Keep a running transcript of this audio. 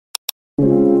Hi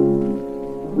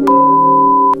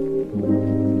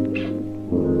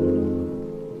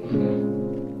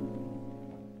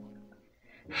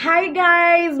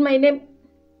guys, my name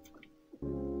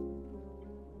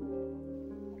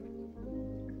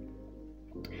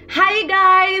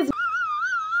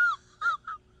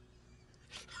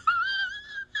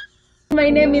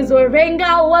is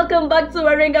Warenga. Welcome back to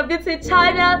Warenga Beauty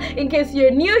channel. In case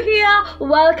you're new here,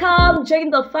 welcome, join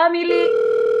the family.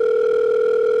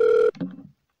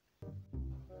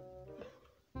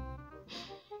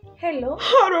 Hello.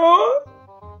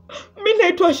 Mimi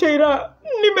naitwa Shaira.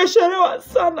 Nimeshalewa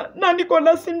sana na niko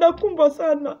na sinda kumbo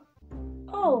sana.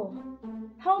 Oh,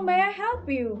 how may I help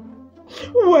you?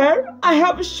 Well, I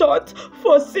have short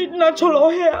for seed natural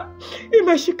hair.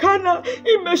 Imeshikana,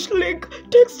 imeshlink,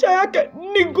 texture yake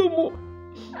ni ngumu.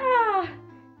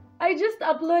 I just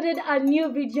uploaded a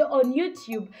new video on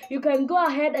YouTube. You can go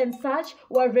ahead and search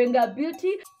Warenga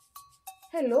Beauty.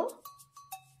 Hello?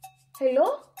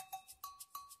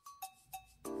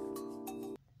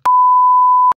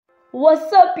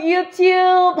 What's up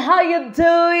YouTube? How you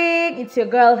doing? It's your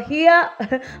girl here.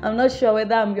 I'm not sure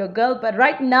whether I'm your girl, but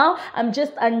right now I'm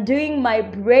just undoing my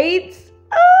braids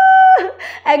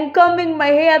and combing my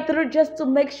hair through just to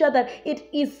make sure that it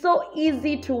is so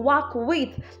easy to work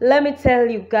with. Let me tell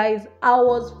you guys, I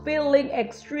was feeling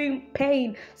extreme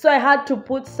pain, so I had to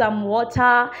put some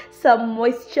water, some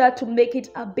moisture to make it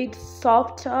a bit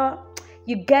softer.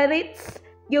 You get it?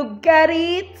 You get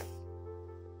it?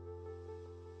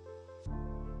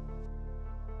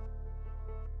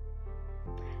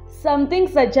 Some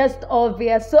things are just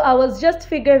obvious, so I was just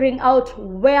figuring out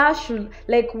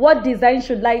what design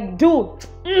should I do?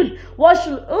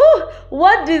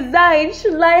 What design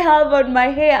should I have on my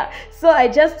hair? So I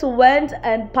just went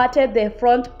and parted the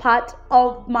front part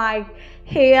of my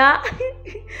hair.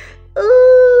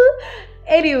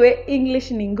 Anyway,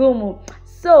 English ni ngumu.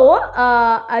 So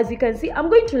as you can see, I'm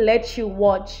going to let you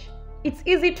watch. It's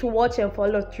easy to watch and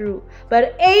follow through.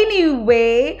 But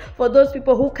anyway, for those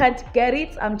people who can't get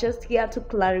it, I'm just here to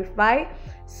clarify.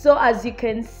 So as you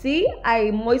can see, I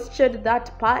moistured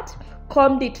that part,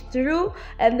 combed it through,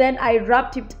 and then I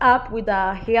wrapped it up with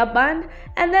a hairband,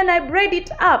 and then I braid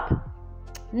it up.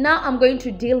 Now I'm going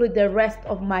to deal with the rest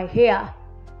of my hair.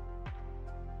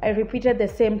 I repeated the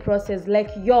same process.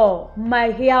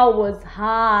 My hair was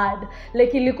hard.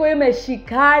 Ilikuwa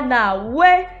imeshikana.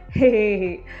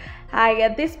 Hi,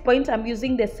 at this point I'm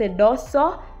using the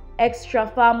Sedoso Extra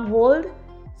Firm Hold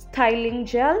Styling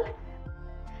Gel.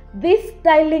 This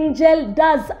styling gel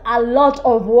does a lot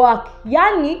of work.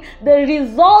 Yani, the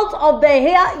result of the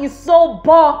hair is so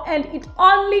bomb, and it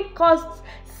only costs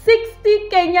 60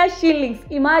 Kenya shillings.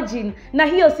 Imagine. Na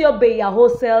hiyo sio bei ya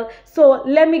wholesale. So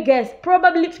let me guess,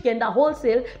 probably tukienda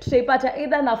wholesale tutaipata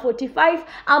either na 45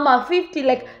 ama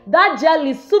 50. That gel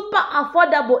is super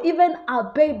affordable. Even a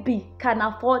baby can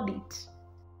afford it.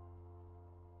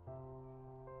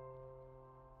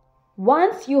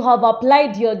 Once you have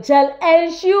applied your gel,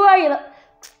 ensure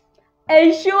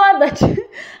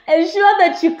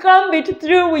that you comb it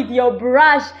through with your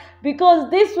brush, because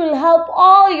this will help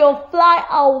all your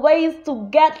flyaways to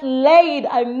get laid.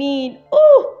 I mean,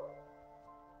 ooh.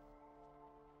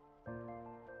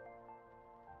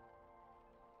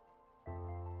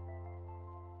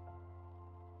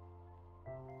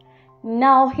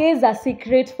 Now here's a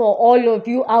secret for all of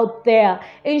you out there.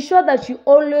 Ensure that you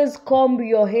always comb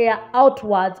your hair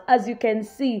outwards. As you can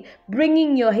see,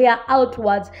 bringing your hair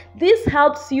outwards. This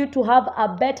helps you to have a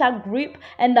better grip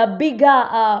and a bigger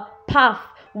puff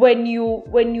when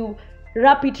you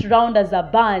wrap it round as a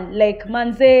bun.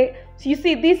 Manze, you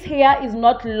see this hair is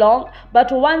not long,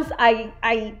 but once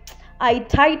I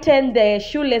tighten the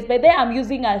shoelace. By then I'm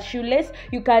using a shoelace.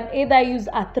 You can either use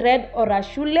a thread or a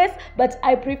shoelace, but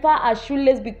I prefer a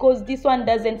shoelace because this one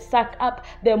doesn't suck up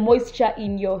the moisture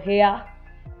in your hair.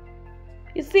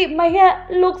 You see, my hair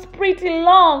looks pretty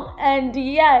long, and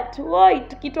yet,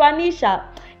 tukitwanisha.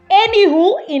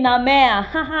 Anywho, inamea.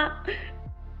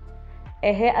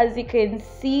 As you can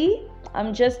see,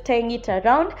 I'm just tying it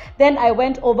around. Then I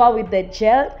went over with the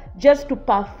gel just to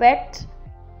perfect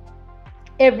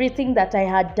everything that I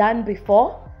had done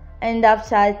before. And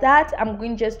after that, I'm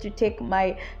going just to take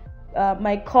my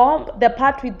comb, the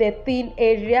part with the thin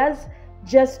areas,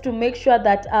 just to make sure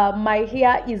that my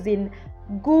hair is in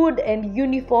good and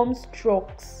uniform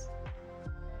strokes.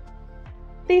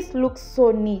 This looks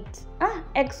so neat.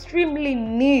 Extremely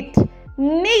neat.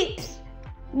 Neat.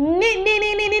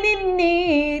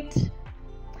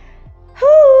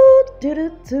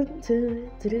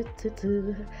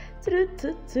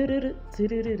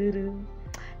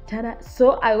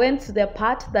 So I went to the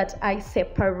part that I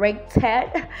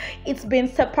separated. It's been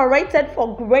separated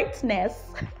for greatness.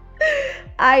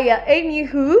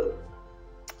 Anywho,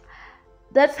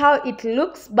 that's how it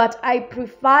looks, but I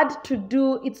preferred to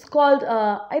do, it's called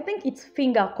I think it's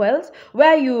finger coils,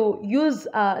 where you use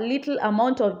a little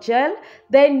amount of gel,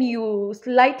 then you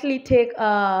slightly take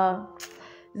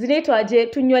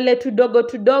zinaitwaje, tunywele tudogo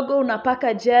tudogo,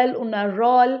 unapaka gel,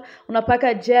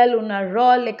 unapaka gel, una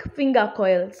roll, like finger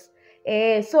coils.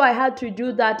 So I had to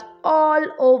do that all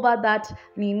over that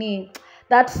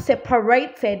that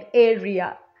separated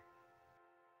area.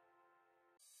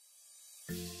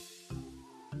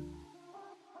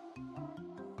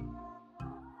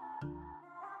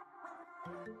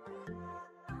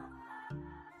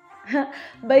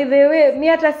 By the way, me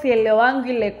hata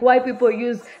sielewangi like why people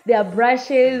use their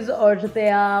brushes or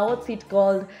their, what's it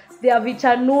called, their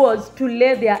vichanuos to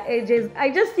lay their edges.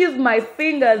 I just use my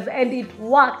fingers and it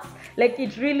works. Like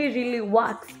it really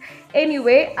works.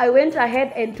 Anyway, I went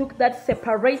ahead and took that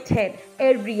separated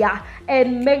area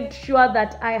and made sure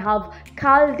that I have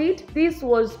curled it. This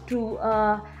was to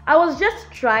I was just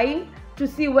trying to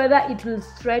see whether it will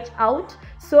stretch out,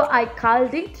 so I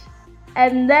curled it.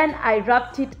 And then I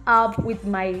wrapped it up with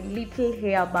my little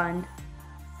hairband.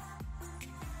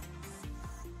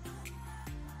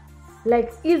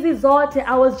 Like easy zote,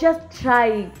 I was just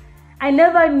trying. I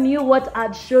never knew what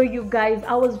I'd show you guys.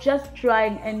 I was just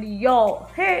trying, and yo,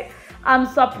 hey, I'm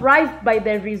surprised by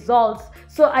the results.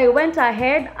 So I went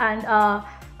ahead and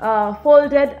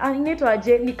folded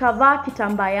nikavaa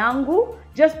kitamba yangu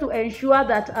just to ensure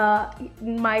that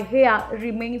my hair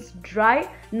remains dry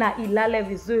na ilale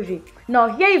vizuri. Now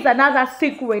here is another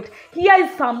secret. Here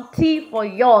is some tea for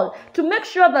y'all to make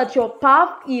sure that your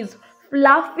puff is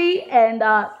fluffy and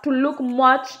to look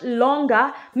much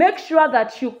longer. Make sure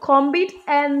that you comb it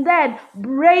and then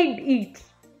braid it.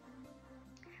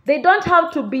 They don't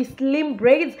have to be slim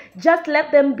braids, just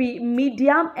let them be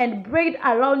medium and braid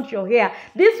around your hair.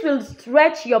 This will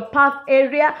stretch your puff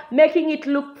area, making it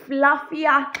look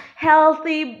fluffier,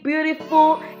 healthy,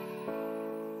 beautiful.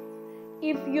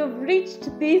 If you've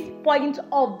reached this point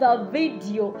of the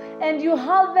video and you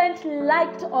haven't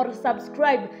liked or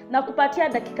subscribed, nakupatia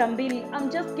dakika mbili. I'm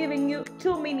just giving you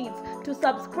 2 minutes to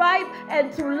subscribe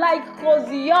and to like, cause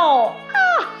yo,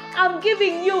 I'm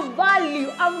giving you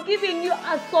value. I'm giving you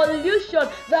a solution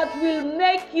that will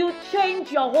make you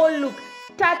change your whole look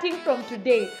starting from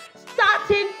today.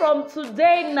 Starting from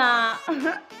today now.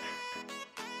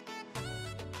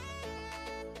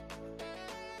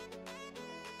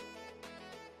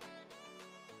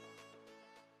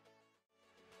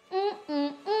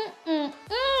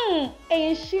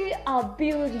 Ain't she a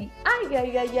beauty?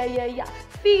 Yeah.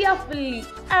 Fearfully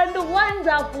and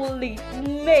wonderfully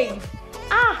made.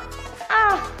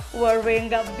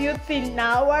 Wearing a beauty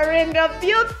now, wearing a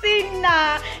beauty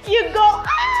now. You go,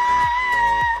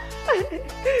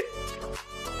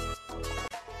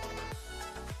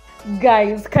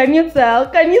 Guys, can you tell?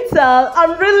 Can you tell?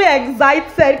 I'm really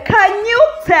excited. Can you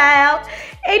tell?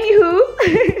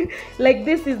 Anywho, like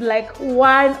this is like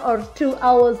 1 or 2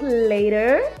 hours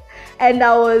later, and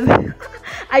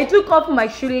I took off my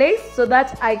shoelace so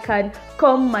that I can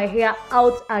comb my hair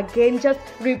out again, just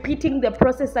repeating the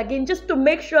process again, just to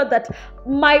make sure that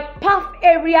my puff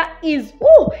area is,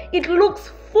 it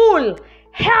looks full,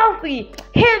 healthy,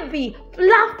 heavy,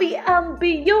 fluffy, and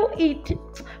beautiful.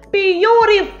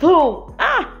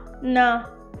 No.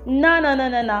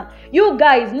 You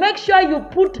guys, make sure you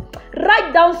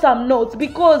write down some notes,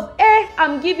 because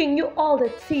I'm giving you all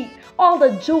the tea, all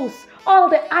the juice, all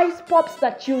the ice pops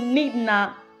that you need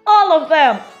now. All of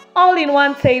them, all in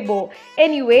one table.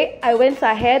 Anyway, I went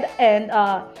ahead and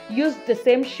used the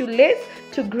same shoelace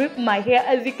to grip my hair.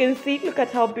 As you can see, look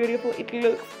at how beautiful it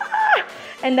looks.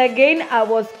 And again, I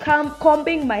was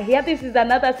combing my hair. This is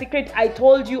another secret I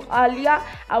told you earlier.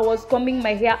 I was combing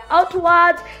my hair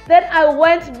outwards. Then I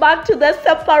went back to the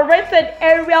separated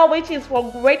area, which is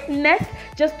for greatness,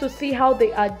 just to see how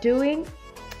they are doing.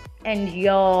 And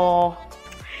yo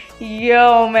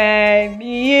man,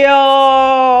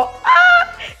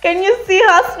 can you see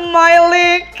her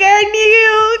smiling? Can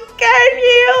you?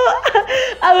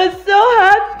 I was so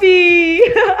happy.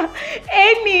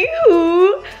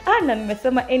 Anywho, na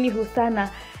nimesema anywho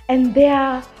sana. And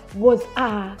there was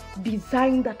a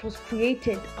design that was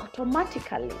created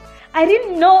automatically. I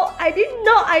didn't know,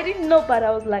 but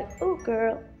I was like, oh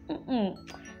girl,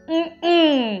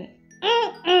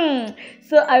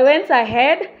 So I went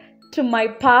ahead to my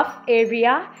puff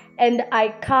area and I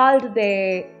curled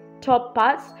the top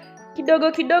parts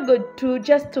kidogo to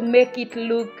just to make it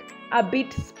look a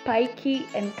bit spiky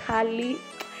and curly.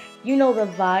 You know the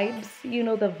vibes. You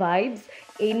know the vibes.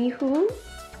 Anywho,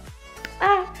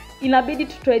 inabidi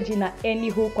tutoe jina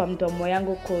anywho kwa mdomo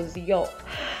yangu cause yo.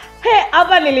 Hey,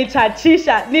 hapa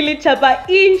nilichapa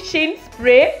hii Sheen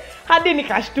spray hadi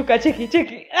nikashtuka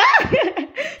cheki.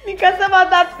 Nikasema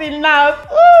that's enough.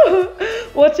 Ooh,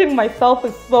 watching myself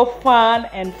is so fun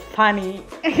and funny.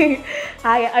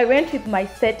 I went with my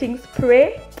setting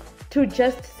spray to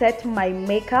just set my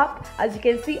makeup. As you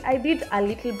can see, I did a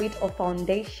little bit of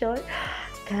foundation.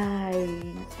 Guys,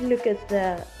 look at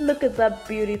that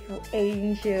beautiful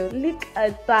angel. Look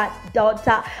at that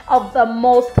daughter of the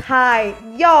Most High.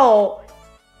 Yo!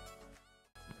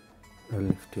 Now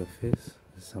lift your face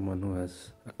as someone who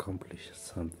has accomplished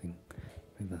something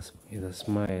with a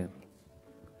smile.